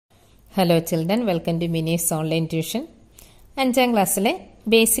Hello children, welcome to Minis Online Tuition. 5ാം ക്ലാസ്സിലെ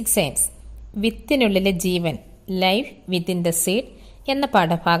basic science വിത്തിനുള്ളിലെ Jeevan life within the seed എന്ന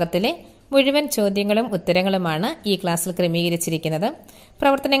പാഠഭാഗത്തിലെ മുഴുവൻ ചോദ്യങ്ങളും ഉത്തരങ്ങളുമാണ് ഈ ക്ലാസ്സിൽ ക്രമീകരിച്ചിരിക്കുന്നത്.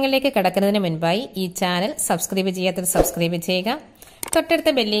 പ്രവർത്തനങ്ങളിലേക്ക് കടക്കുന്നതിന് മുൻപായി ഈ ചാനൽ സബ്സ്ക്രൈബ് ചെയ്യാത്തവർ സബ്സ്ക്രൈബ് ചെയ്യുക.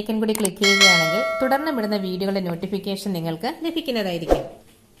 തൊട്ടടുത്ത ബെല്ലൈക്കൺ കൂടി ക്ലിക്ക് ചെയ്യുകയാണെങ്കിൽ തുടർന്ന് വിടുന്ന വീഡിയോകളുടെ നോട്ടിഫിക്കേഷൻ നിങ്ങൾക്ക് ലഭിക്കുന്നതായിരിക്കും.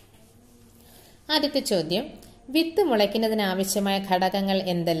 ആദ്യത്തെ ചോദ്യം, വിത്ത് മുളയ്ക്കുന്നതിന് ആവശ്യമായ ഘടകങ്ങൾ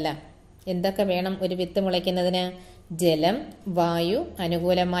എന്തെല്ലാം? എന്തൊക്കെ വേണം ഒരു വിത്ത് മുളയ്ക്കുന്നതിന്? ജലം, വായു,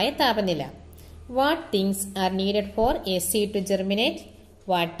 അനുകൂലമായ താപനില. What things are needed for A seed to germinate?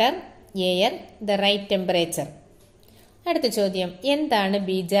 Water, air, the right temperature. അടുത്ത ചോദ്യം, എന്താണ്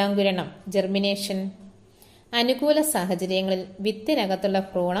ബീജാങ്കുരണം? ജെർമിനേഷൻ. അനുകൂല സാഹചര്യങ്ങളിൽ വിത്തിനകത്തുള്ള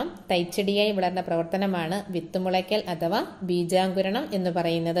ഭ്രൂണം തൈച്ചെടിയായി വളർന്ന പ്രവർത്തനമാണ് വിത്തുമുളയ്ക്കൽ അഥവാ ബീജാങ്കുരണം എന്ന്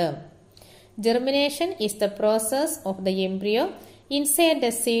പറയുന്നത്. Germination is the process of the embryo inside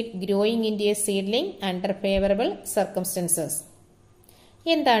the seed growing into a seedling under favorable circumstances.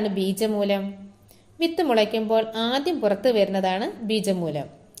 എന്താണ് ബീജമൂലം? വിത്ത് മുളയ്ക്കുമ്പോൾ ആദ്യം പുറത്തു വരുന്നതാണ് ബീജമൂലം.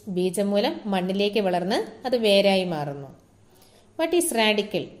 ബീജമൂലം മണ്ണിലേക്ക് വളർന്ന് അത് വേരായി മാറുന്നു. What is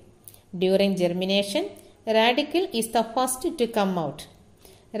radicle? During germination, radicle is the first to come out.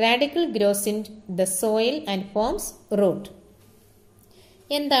 Radicle grows in the soil and forms root.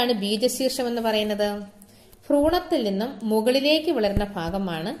 എന്താണ് ബീജശീർഷം എന്ന് പറയുന്നത്? ഭ്രൂണത്തിൽ നിന്നും മുകളിലേക്ക് വളരുന്ന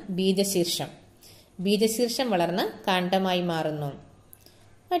ഭാഗമാണ് ബീജശീർഷം. ബീജശീർഷം വളർന്ന് കാണ്ഡമായി മാറുന്നു.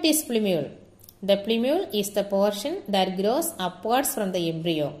 What is plumule? The plumule is the portion that grows upwards from the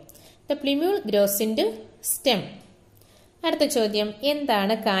embryo. The plumule grows into stem. അടുത്ത ചോദ്യം,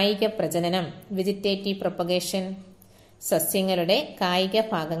 എന്താണ് കായിക പ്രജനനം? Vegetative propagation. സസ്യങ്ങളുടെ കായിക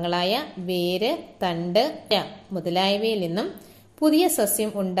ഭാഗങ്ങളായ വേര്, തണ്ട് മുതലായവയിൽ നിന്നും പുതിയ സസ്യം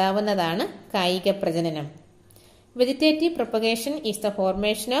ഉണ്ടാവുന്നതാണ് കായിക പ്രജനനം. Vegetative propagation is the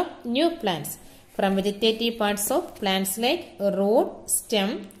formation of new plants from vegetative parts of plants like root, stem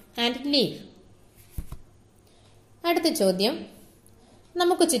and leaf. അടുത്ത ചോദ്യം,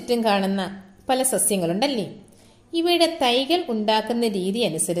 നമുക്ക് ചുറ്റും കാണുന്ന പല സസ്യങ്ങളുണ്ടല്ലേ, ഇവയുടെ തൈകൾ ഉണ്ടാക്കുന്ന രീതി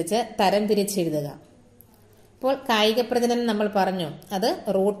അനുസരിച്ച് തരം തിരിച്ചെഴുതുക. അപ്പോൾ കായിക പ്രജനനം നമ്മൾ പറഞ്ഞു, അത്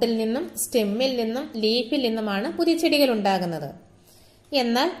റൂട്ടിൽ നിന്നും സ്റ്റെമ്മിൽ നിന്നും ലീഫിൽ നിന്നുമാണ് പുതിയ ചെടികൾ ഉണ്ടാകുന്നത്.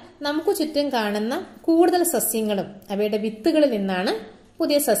 എന്നാൽ നമുക്ക് ചുറ്റും കാണുന്ന കൂടുതൽ സസ്യങ്ങളും അവയുടെ വിത്തുകളിൽ നിന്നാണ്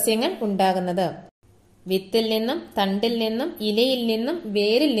പുതിയ സസ്യങ്ങൾ ഉണ്ടാകുന്നത്. വിത്തിൽ നിന്നും തണ്ടിൽ നിന്നും ഇലയിൽ നിന്നും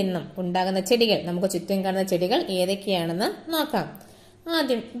വേരിൽ നിന്നും ഉണ്ടാകുന്ന ചെടികൾ, നമുക്ക് ചുറ്റും കാണുന്ന ചെടികൾ ഏതൊക്കെയാണെന്ന് നോക്കാം.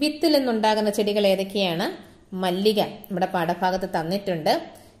 ആദ്യം വിത്തിൽ നിന്നുണ്ടാകുന്ന ചെടികൾ ഏതൊക്കെയാണ്? മല്ലിക നമ്മുടെ പാഠഭാഗത്ത് തന്നിട്ടുണ്ട്.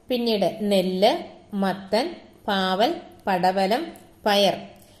 പിന്നീട് നെല്ല്, മത്തൻ, പാവൽ, പടവലം, പയർ.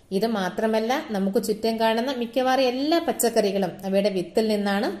 ഇത് മാത്രമല്ല, നമുക്ക് ചുറ്റും കാണുന്ന മിക്കവാറും എല്ലാ പച്ചക്കറികളും അവയുടെ വിത്തിൽ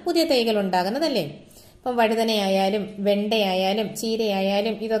നിന്നാണ് പുതിയ തൈകൾ ഉണ്ടാകുന്നതല്ലേ. ഇപ്പം വഴുതനയായാലും വെണ്ടയായാലും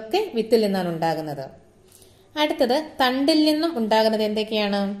ചീരയായാലും ഇതൊക്കെ വിത്തിൽ നിന്നാണ് ഉണ്ടാകുന്നത്. അടുത്തത് തണ്ടിൽ നിന്നും ഉണ്ടാകുന്നത്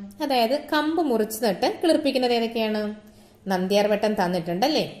എന്തൊക്കെയാണ്? അതായത് കമ്പ് മുറിച്ച് നട്ട് കിളിർപ്പിക്കുന്നത് ഏതൊക്കെയാണ്? നന്ദ്യാർവട്ടം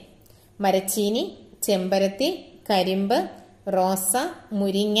തന്നിട്ടുണ്ടല്ലേ. മരച്ചീനി, ചെമ്പരത്തി, കരിമ്പ്, റോസ,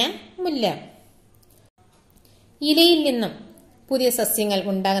 മുരിങ്ങ, മുല്ല. ഇലയിൽ നിന്നും പുതിയ സസ്യങ്ങൾ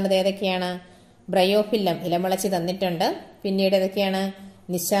ഉണ്ടാകുന്നത് ഏതൊക്കെയാണ്? ബ്രയോഫില്ലം ഇലമുളച്ച് തന്നിട്ടുണ്ട്. പിന്നീട് ഏതൊക്കെയാണ്?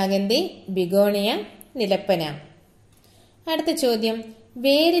 നിശാഗന്ധി, ബിഗോണിയ, നിലപ്പന. അടുത്ത ചോദ്യം,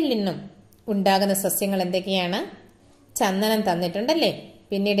 വേരിൽ നിന്നും ഉണ്ടാകുന്ന സസ്യങ്ങൾ എന്തൊക്കെയാണ്? ചന്ദനം തന്നിട്ടുണ്ടല്ലേ.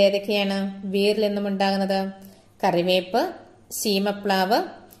 പിന്നീട് ഏതൊക്കെയാണ് വേരിൽ നിന്നും ഉണ്ടാകുന്നത്? കറിവേപ്പ്, ശീമപ്ലാവ്,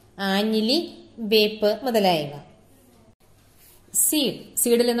 ആഞ്ഞിലി, വേപ്പ് മുതലായവ.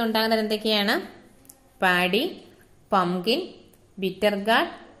 സീഡിൽ നിന്നുണ്ടാകുന്നത് എന്തൊക്കെയാണ്? പാടി, pumpkin, bitter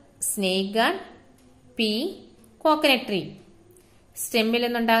guard, snake guard, P, coconut tree. സ്റ്റെമ്മിൽ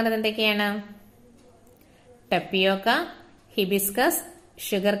നിന്നുണ്ടാകുന്നത് എന്തൊക്കെയാണ്? ടപ്പിയോക്ക, ഹിബിസ്കസ്,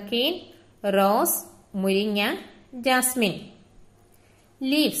 ഷുഗർ കെയിൻ, റോസ്, മുരിങ്ങ, ജാസ്മിൻ.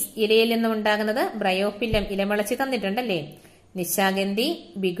 ലീവ്സ് ഇലയിൽ നിന്നും ഉണ്ടാകുന്നത് ബ്രയോഫില്ലം ഇലമുളച്ച് തന്നിട്ടുണ്ടല്ലേ. നിശാഗന്ധി,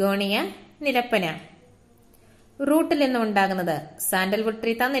 ബിഗോണിയ, നിലപ്പന. റൂട്ടിൽ നിന്നും ഉണ്ടാകുന്നത് സാൻഡൽവുഡ്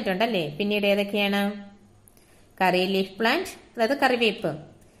ട്രീ തന്നിട്ടുണ്ടല്ലേ. പിന്നീട് ഏതൊക്കെയാണ്? കറി ലീഫ് പ്ലാന്റ്, അതായത് കറിവേപ്പ്,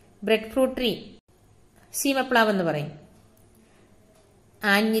 ബ്രെഡ് ഫ്രൂട്ട് ട്രീ, ശീമപ്ലാവ് എന്ന് പറയും,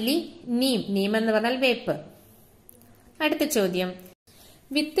 ആഞ്ഞിലി, നീം എന്ന് പറഞ്ഞാൽ വേപ്പ്. അടുത്ത ചോദ്യം,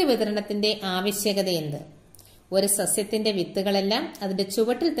 വിത്ത് വിതരണത്തിന്റെ ആവശ്യകത എന്ത്? ഒരു സസ്യത്തിന്റെ വിത്തുകളെല്ലാം അതിന്റെ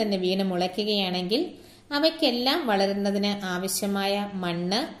ചുവട്ടിൽ തന്നെ വീണ് മുളയ്ക്കുകയാണെങ്കിൽ അവയ്ക്കെല്ലാം വളരുന്നതിന് ആവശ്യമായ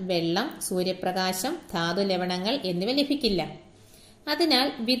മണ്ണ്, വെള്ളം, സൂര്യപ്രകാശം, ധാതു ലവണങ്ങൾ എന്നിവ ലഭിക്കില്ല. അതിനാൽ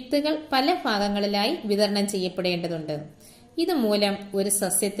വിത്തുകൾ പല ഭാഗങ്ങളിലായി വിതരണം ചെയ്യപ്പെടേണ്ടതുണ്ട്. ഇതുമൂലം ഒരു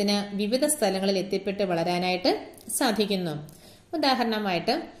സസ്യത്തിന് വിവിധ സ്ഥലങ്ങളിൽ എത്തിപ്പെട്ട് വളരാനായിട്ട് സാധിക്കുന്നു.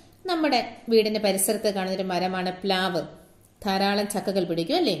 ഉദാഹരണമായിട്ട് നമ്മുടെ വീടിന്റെ പരിസരത്ത് കാണുന്നൊരു മരമാണ് പ്ലാവ്. ധാരാളം ചക്കകൾ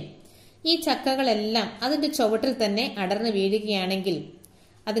പിടിക്കും അല്ലേ. ഈ ചക്കകളെല്ലാം അതിന്റെ ചുവട്ടിൽ തന്നെ അടർന്നു വീഴുകയാണെങ്കിൽ,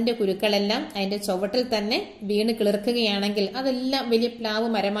 അതിന്റെ കുരുക്കളെല്ലാം അതിന്റെ ചുവട്ടിൽ തന്നെ വീണ് കിളിർക്കുകയാണെങ്കിൽ അതെല്ലാം വലിയ പ്ലാവ്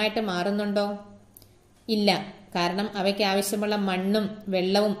മരമായിട്ട് മാറുന്നുണ്ടോ? ഇല്ല. കാരണം അവയ്ക്ക് ആവശ്യമുള്ള മണ്ണും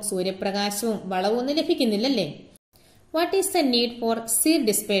വെള്ളവും സൂര്യപ്രകാശവും വളവും ഒന്നും ലഭിക്കുന്നില്ലല്ലേ? What is the need for seed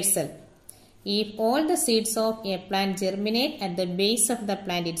dispersal? If all the seeds of a plant germinate at the base of the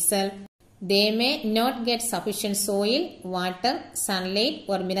plant itself, they may not get sufficient soil, water, sunlight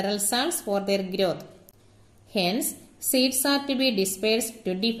or mineral salts for their growth. Hence, seeds are to be dispersed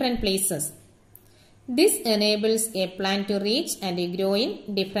to different places. This enables a plant to reach and grow in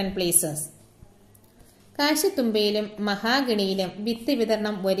different places. കാശിത്തുമ്പയിലും മഹാഗണിയിലും വിത്ത്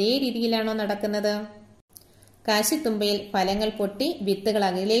വിതരണം ഒരേ രീതിയിലാണോ നടക്കുന്നത്? കാശിത്തുമ്പയിൽ ഫലങ്ങൾ പൊട്ടി വിത്തുകൾ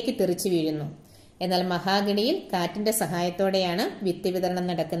അകലേക്ക് തെറിച്ചു വീഴുന്നു. എന്നാൽ മഹാഗണിയിൽ കാറ്റിന്റെ സഹായത്തോടെയാണ് വിത്ത് വിതരണം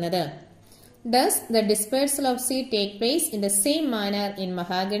നടക്കുന്നത്. Does the dispersal of seed take place in the same manner in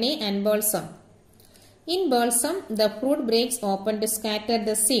mahogany and balsam? In balsam, the fruit breaks open to scatter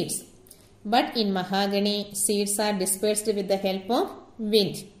the seeds, but in mahogany, seeds are dispersed with the help of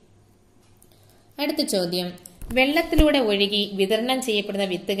wind. അടുത്ത ചോദ്യം, വെള്ളത്തിലൂടെ ഒഴുകി വിതരണം ചെയ്യപ്പെടുന്ന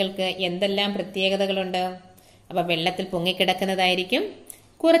വിത്തുകൾക്ക് എന്തെല്ലാം പ്രത്യേകതകളുണ്ട്? അപ്പൊ വെള്ളത്തിൽ പൊങ്ങിക്കിടക്കുന്നതായിരിക്കും.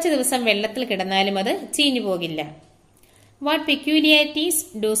 കുറച്ചു ദിവസം വെള്ളത്തിൽ കിടന്നാലും അത് ചീഞ്ഞു പോകില്ല. What peculiarities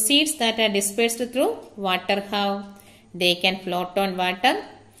do seeds that are dispersed through water have? They can float on water.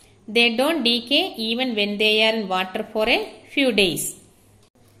 They don't decay even when they are in water for a few days.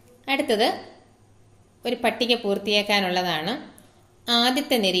 അടുത്തത് ഒരു പട്ടിക പൂർത്തിയാക്കാനുള്ളതാണ്.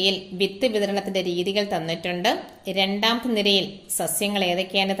 ആദ്യത്തെ നിരയിൽ വിത്ത് വിതരണത്തിന്റെ രീതികൾ തന്നിട്ടുണ്ട്. രണ്ടാമത്തെ നിരയിൽ സസ്യങ്ങൾ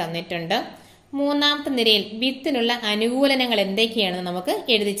ഏതൊക്കെയാണ് തന്നിട്ടുണ്ട്. മൂന്നാമത്തെ നിരയിൽ വിത്തിനുള്ള അനുകൂലനങ്ങൾ എന്തൊക്കെയാണെന്ന് നമുക്ക്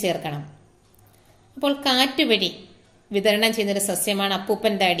എഴുതി ചേർക്കണം. അപ്പോൾ കാറ്റുവഴി വിതരണം ചെയ്യുന്നൊരു സസ്യമാണ്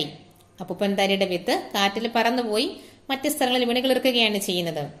അപ്പൂപ്പൻ താടി. അപ്പൂപ്പൻ താടിയുടെ വിത്ത് കാറ്റിൽ പറന്നുപോയി മറ്റ് സ്ഥലങ്ങളിൽ വീണ് കിളിർക്കുകയാണ്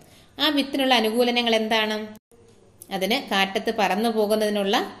ചെയ്യുന്നത്. ആ വിത്തിനുള്ള അനുകൂലനങ്ങൾ എന്താണ്? അതിന് കാറ്റത്ത് പറന്നു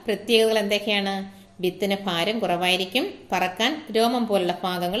പോകുന്നതിനുള്ള പ്രത്യേകതകൾ എന്തൊക്കെയാണ്? വിത്തിന് ഭാരം കുറവായിരിക്കും, പറക്കാൻ രോമം പോലുള്ള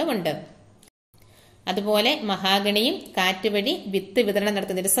ഭാഗങ്ങളുമുണ്ട്. അതുപോലെ മഹാഗണിയും കാറ്റുവഴി വിത്ത് വിതരണം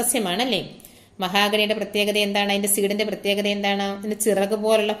നടത്തുന്ന ഒരു സസ്യമാണല്ലേ. മഹാഗണിയുടെ പ്രത്യേകത എന്താണ്? അതിന്റെ സീഡിന്റെ പ്രത്യേകത എന്താണ്? അതിന് ചിറക്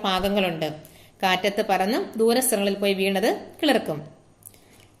പോലുള്ള ഭാഗങ്ങളുണ്ട്. കാറ്റത്ത് പറന്ന് ദൂരസ്ഥലങ്ങളിൽ പോയി വീണത് കിളിർക്കും.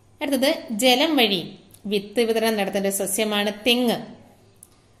 അടുത്തത് ജലം വഴി വിത്ത് വിതരണം നടത്തുന്ന ഒരു സസ്യമാണ് തെങ്ങ്.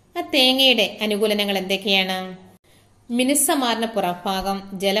 ആ തേങ്ങയുടെ അനുകൂലനങ്ങൾ എന്തൊക്കെയാണ്? മിനുസമാർന്ന പുറഭാഗം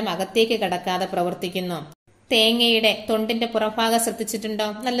ജലം അകത്തേക്ക് കടക്കാതെ പ്രവർത്തിക്കുന്നു. തേങ്ങയുടെ തൊണ്ടിന്റെ പുറഭാഗം ശ്രദ്ധിച്ചിട്ടുണ്ടോ?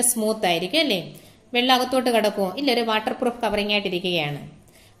 നല്ല സ്മൂത്ത് ആയിരിക്കും അല്ലേ? വെള്ളം അകത്തോട്ട് കടക്കുമോ? ഇല്ല, ഒരു വാട്ടർ പ്രൂഫ് കവറിംഗ് ആയിട്ടിരിക്കുകയാണ്.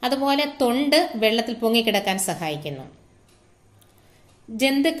 അതുപോലെ തൊണ്ട് വെള്ളത്തിൽ പൊങ്ങിക്കിടക്കാൻ സഹായിക്കുന്നു.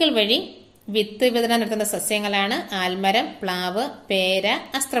 ജന്തുക്കൾ വഴി വിത്ത് വിതരണം നടത്തുന്ന സസ്യങ്ങളാണ് ആൽമരം, പ്ലാവ്, പേര,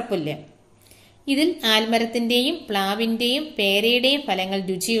 അസ്ത്രപ്പുല്ല്. ഇതിൽ ആൽമരത്തിന്റെയും പ്ലാവിന്റെയും പേരയുടെയും ഫലങ്ങൾ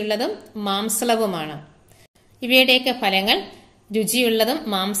രുചിയുള്ളതും മാംസളവുമാണ്. ഇവയുടെയൊക്കെ ഫലങ്ങൾ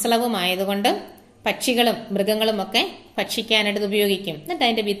രുചിയുള്ളതും മാംസളവുമായതുകൊണ്ട് പക്ഷികളും മൃഗങ്ങളുമൊക്കെ ഭക്ഷിക്കാനായിട്ട് ഉപയോഗിക്കും. എന്നിട്ട്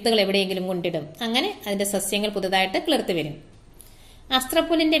അതിന്റെ വിത്തുകൾ എവിടെയെങ്കിലും കൊണ്ടിടും. അങ്ങനെ അതിന്റെ സസ്യങ്ങൾ പുതുതായിട്ട് കിളിർത്തു വരും.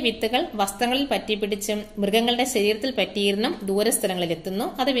 അസ്ത്രപ്പുല്ലിന്റെ വിത്തുകൾ വസ്ത്രങ്ങളിൽ പറ്റിപ്പിടിച്ചും മൃഗങ്ങളുടെ ശരീരത്തിൽ പറ്റിയിരുന്നും ദൂരസ്ഥലങ്ങളിൽ എത്തുന്നു.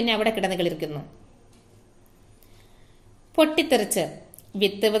 അത് പിന്നെ അവിടെ കിടന്ന് കിളിർക്കുന്നു. പൊട്ടിത്തെറിച്ച്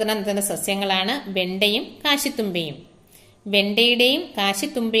വിത്ത് വിതരണം നടത്തുന്ന സസ്യങ്ങളാണ് വെണ്ടയും കാശിത്തുമ്പയും. വെണ്ടയുടെയും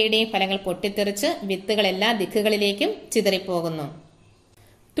കാശിത്തുമ്പയുടെയും ഫലങ്ങൾ പൊട്ടിത്തെറിച്ച് വിത്തുകൾ എല്ലാ ദിക്കുകളിലേക്കും ചിതറിപ്പോകുന്നു.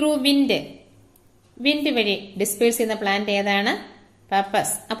 ത്രൂ വിൻഡ്, വിൻഡ് വഴി ഡിസ്പേഴ്സ് ചെയ്യുന്ന പ്ലാന്റ് ഏതാണ്?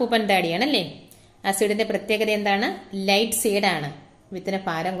 പപ്പസ്, അപ്പൂപ്പൻ താടിയാണല്ലേ. ആ സീഡിന്റെ പ്രത്യേകത എന്താണ്? ലൈറ്റ് സീഡാണ്. വിത്തിന്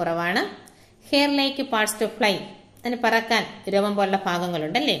ഭാരം കുറവാണ്. Hair like parts to fly, അതിന് പറക്കാൻ രോമം പോലുള്ള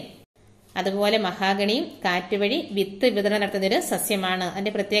ഭാഗങ്ങളുണ്ടല്ലേ. അതുപോലെ മഹാഗണിയും കാറ്റുവഴി വിത്ത് വിതരണം നടത്തുന്നൊരു സസ്യമാണ്.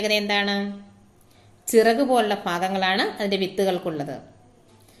 അതിന്റെ പ്രത്യേകത എന്താണ്? ചിറക് പോലുള്ള ഭാഗങ്ങളാണ് അതിന്റെ വിത്തുകൾക്കുള്ളത്.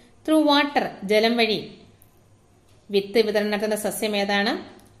 ത്രൂ വാട്ടർ, ജലം വഴി വിത്ത് വിതരണം നടത്തുന്ന സസ്യം ഏതാണ്?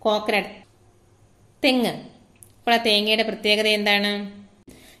 കോക്കനട്ട്, തെങ്ങ്. അപ്പോൾ ആ തേങ്ങയുടെ പ്രത്യേകത എന്താണ്?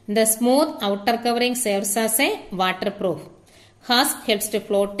 The smooth outer covering serves as a waterproof. Husk helps to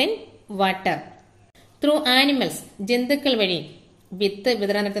float in water. Through animals, ജന്തുക്കൾ വഴി വിത്ത്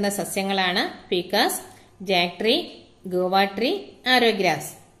വിതരണം നടത്തുന്ന സസ്യങ്ങളാണ് പീക്കാസ്, ജാക്ക് ട്രീ, ഗോവ ട്രീ, ആരോഗ്രാസ്.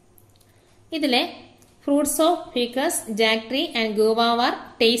 ഇതിലെ fruits of പീക്കാസ്, Jack tree and Goa R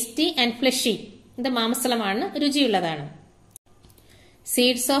tasty and fleshy. ഇത് മാംസളമാണ്, രുചിയുള്ളതാണ്.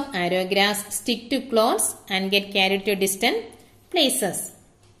 Seeds of arrowgrass stick to clods and get carried to distant places.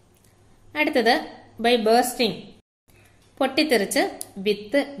 അടുത്തത് by ബേർസ്റ്റിംഗ്, പൊട്ടിത്തെറിച്ച്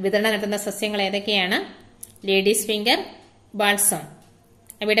വിത്ത് വിതരണം നടത്തുന്ന സസ്യങ്ങൾ ഏതൊക്കെയാണ്? Ladies finger, balsam.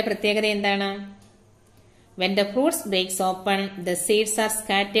 അവയുടെ പ്രത്യേകത എന്താണ്? When the fruits breaks open, the seeds are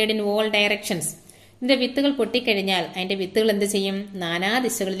scattered in all directions. ഇതിന്റെ വിത്തുകൾ പൊട്ടിക്കഴിഞ്ഞാൽ അതിന്റെ വിത്തുകൾ എന്ത് ചെയ്യും? നാനാ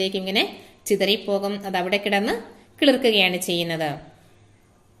ദിശകളിലേക്ക് ഇങ്ങനെ ചിതറിപ്പോകും. അത് അവിടെ കിടന്ന് കിളിർക്കുകയാണ് ചെയ്യുന്നത്.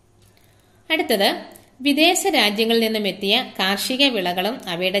 അടുത്തത്, വിദേശ രാജ്യങ്ങളിൽ നിന്നും എത്തിയ കാർഷിക വിളകളും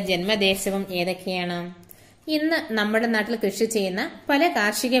അവയുടെ ജന്മദേശവും ഏതൊക്കെയാണ്? ഇന്ന് നമ്മുടെ നാട്ടിൽ കൃഷി ചെയ്യുന്ന പല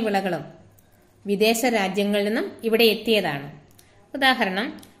കാർഷിക വിളകളും വിദേശ രാജ്യങ്ങളിൽ നിന്നും ഇവിടെ എത്തിയതാണ്.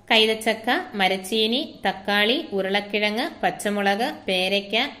 ഉദാഹരണം, കൈതച്ചക്ക, മരച്ചീനി, തക്കാളി, ഉരുളക്കിഴങ്ങ്, പച്ചമുളക്,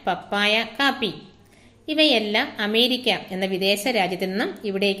 പേരയ്ക്ക, പപ്പായ, കാപ്പി ഇവയെല്ലാം അമേരിക്ക എന്ന വിദേശ രാജ്യത്തു നിന്നും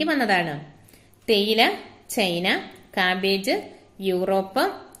ഇവിടേക്ക് വന്നതാണ്. തേയില, China, cabbage,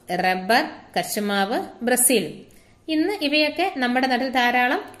 Europe, rubber, കശുമാവ്, Brazil. ഇന്ന് ഇവയൊക്കെ നമ്മുടെ നാട്ടിൽ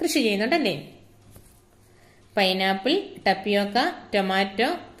ധാരാളം കൃഷി ചെയ്യുന്നുണ്ടല്ലേ. Pineapple, ടപ്പിയോക്ക,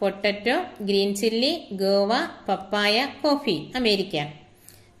 tomato, potato, green chilli, Goa, papaya, coffee America.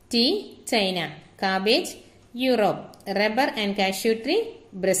 Tea, China. Cabbage, Europe. Rubber and cashew tree,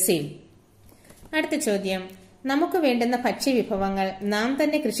 Brazil. അടുത്ത ചോദ്യം, നമുക്ക് വേണ്ടുന്ന ഭക്ഷ്യവിഭവങ്ങൾ നാം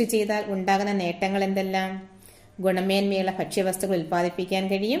തന്നെ കൃഷി ചെയ്താൽ ഉണ്ടാകുന്ന നേട്ടങ്ങൾ എന്തെല്ലാം? ഗുണമേന്മയുള്ള ഭക്ഷ്യവസ്തുക്കൾ ഉൽപ്പാദിപ്പിക്കാൻ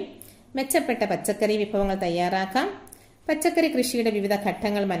കഴിയും. മെച്ചപ്പെട്ട പച്ചക്കറി വിഭവങ്ങൾ തയ്യാറാക്കാം. പച്ചക്കറി കൃഷിയുടെ വിവിധ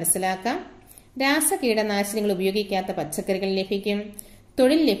ഘട്ടങ്ങൾ മനസ്സിലാക്കാം. രാസകീടനാശിനികൾ ഉപയോഗിക്കാത്ത പച്ചക്കറികൾ ലഭിക്കും.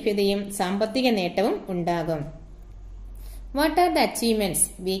 തൊഴിൽ ലഭ്യതയും സാമ്പത്തിക നേട്ടവും ഉണ്ടാകും. What are the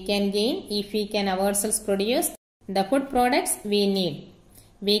achievements we can gain if we can ourselves produce the food products we need?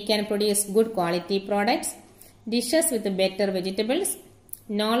 We can produce good quality products, dishes with better vegetables,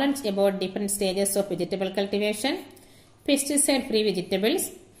 knowledge about different stages of vegetable cultivation, pesticide-free vegetables,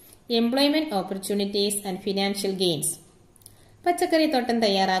 employment opportunities and financial gains. പച്ചക്കറി തോട്ടം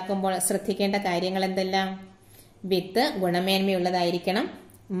തയ്യാറാക്കുമ്പോൾ ശ്രദ്ധിക്കേണ്ട കാര്യങ്ങൾ എന്തെല്ലാം? വിത്ത് ഗുണമേന്മയുള്ളതായിരിക്കണം.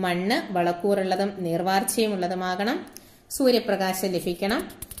 മണ്ണ് വളക്കൂറുള്ളതും നീർവാർച്ചയുമുള്ളതുമാകണം. സൂര്യപ്രകാശം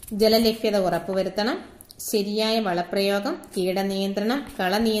ലഭിക്കണം. ജലലഭ്യത ഉറപ്പുവരുത്തണം. ശരിയായ വളപ്രയോഗം, കീടനിയന്ത്രണം,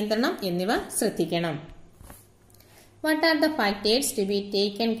 കളനിയന്ത്രണം എന്നിവ ശ്രദ്ധിക്കണം. What are the factors to be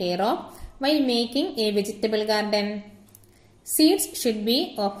taken care of while making a vegetable garden? Seeds should be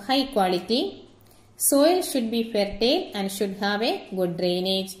of high quality. Soil should be fertile and should have a good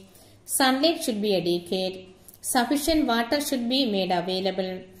drainage. Sunlight should be adequate. Sufficient water should be made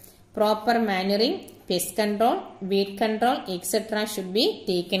available. Proper manuring, pest control, weed control, etc. should be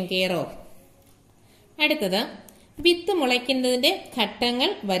taken care of. അടുത്തത്, വിത്ത് മുളയ്ക്കുന്നതിന്റെ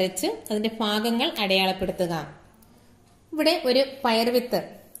ഘട്ടങ്ങൾ വരച്ച് അതിന്റെ ഭാഗങ്ങൾ അടയാളപ്പെടുത്തുക. ഇവിടെ ഒരു പയർവിത്ത്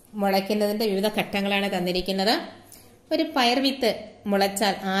മുളയ്ക്കുന്നതിന്റെ വിവിധ ഘട്ടങ്ങളാണ് തന്നിരിക്കുന്നത്. ഒരു പയർവിത്ത്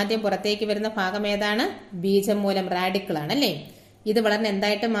മുളച്ചാൽ ആദ്യം പുറത്തേക്ക് വരുന്ന ഭാഗം ഏതാണ്? ബീജമൂലം, റാഡിക്കിൾ ആണ് അല്ലേ. ഇത് വളർന്ന്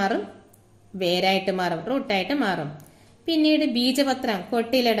എന്തായിട്ട് മാറും? വേരായിട്ട് മാറും, റൂട്ടായിട്ട് മാറും. പിന്നീട് ബീജപത്രം,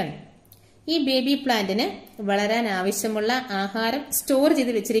 കൊട്ടിലടൻ. ഈ ബേബി പ്ലാന്റിന് വളരാൻ ആവശ്യമുള്ള ആഹാരം സ്റ്റോർ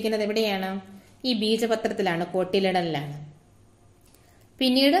ചെയ്ത് വെച്ചിരിക്കുന്നത് എവിടെയാണ്? ഈ ബീജപത്രത്തിലാണ്, കോട്ടിലിടലിലാണ്.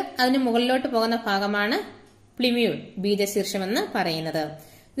 പിന്നീട് അതിന് മുകളിലോട്ട് പോകുന്ന ഭാഗമാണ് പ്ലിമ്യൂൾ, ബീജശീർഷം എന്ന് പറയുന്നത്.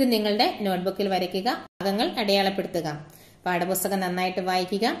 ഇത് നിങ്ങളുടെ നോട്ട്ബുക്കിൽ വരയ്ക്കുക, ഭാഗങ്ങൾ അടയാളപ്പെടുത്തുക. പാഠപുസ്തകം നന്നായിട്ട്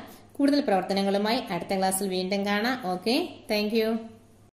വായിക്കുക. കൂടുതൽ പ്രവർത്തനങ്ങളുമായി അടുത്ത ക്ലാസ്സിൽ വീണ്ടും കാണാം. Okay, thank you.